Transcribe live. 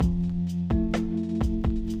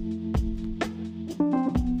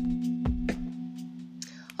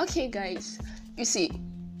Okay, guys, you see,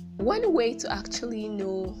 one way to actually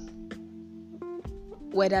know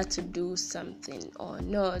whether to do something or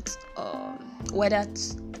not, or whether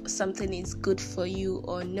something is good for you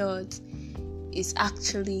or not, is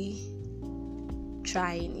actually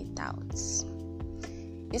trying it out.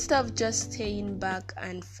 Instead of just staying back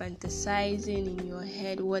and fantasizing in your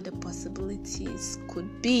head what the possibilities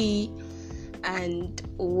could be and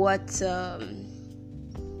what's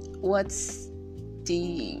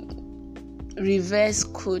the reverse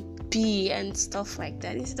could be and stuff like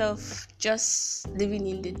that, instead of just living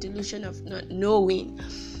in the delusion of not knowing,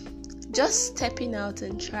 just stepping out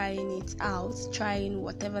and trying it out, trying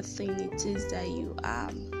whatever thing it is that you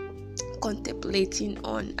are contemplating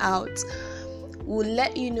on out, will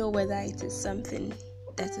let you know whether it is something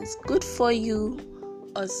that is good for you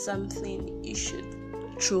or something you should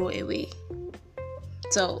throw away.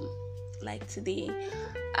 So, like today,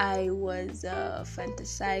 I was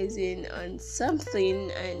fantasizing on something,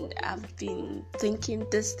 and I've been thinking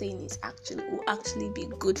this thing will actually be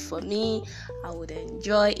good for me. I would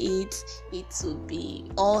enjoy it. It would be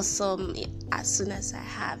awesome as soon as I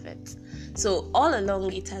have it. So all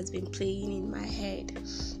along, it has been playing in my head.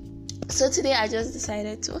 So today I just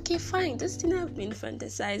decided to, okay, fine, this thing I've been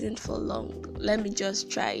fantasizing for long, let me just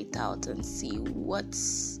try it out and see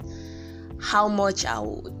how much I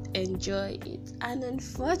would enjoy it. And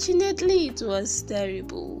unfortunately, it was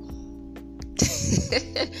terrible.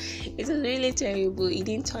 It was really terrible. It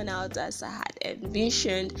didn't turn out as I had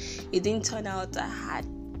envisioned. It didn't turn out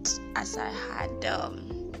as I had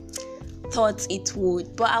thought it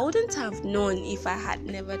would. But I wouldn't have known if I had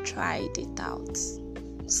never tried it out.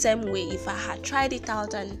 Same way, if I had tried it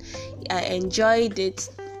out and I enjoyed it,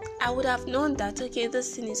 I would have known that, okay,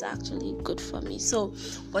 this thing is actually good for me. So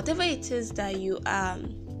whatever it is that you are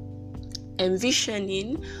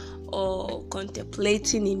envisioning or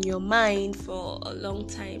contemplating in your mind for a long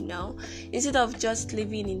time now, instead of just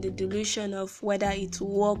living in the delusion of whether it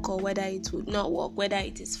will work or whether it would not work, whether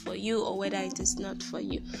it is for you or whether it is not for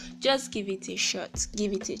you, just give it a shot,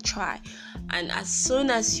 give it a try. And as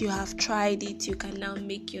soon as you have tried it, you can now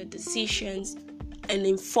make your decisions, an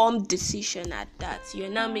informed decision at that. You're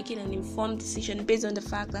now making an informed decision based on the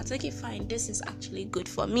fact that, okay, fine, this is actually good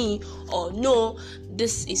for me, or no,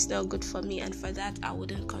 this is not good for me, and for that I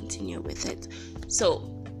wouldn't continue with it.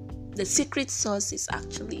 So the secret sauce is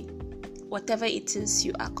actually whatever it is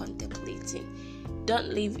you are contemplating.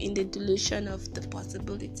 Don't live in the delusion of the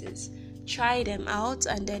possibilities. Try them out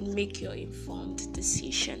and then make your informed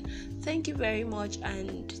decision. Thank you very much,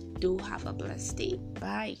 and do have a blessed day.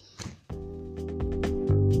 Bye.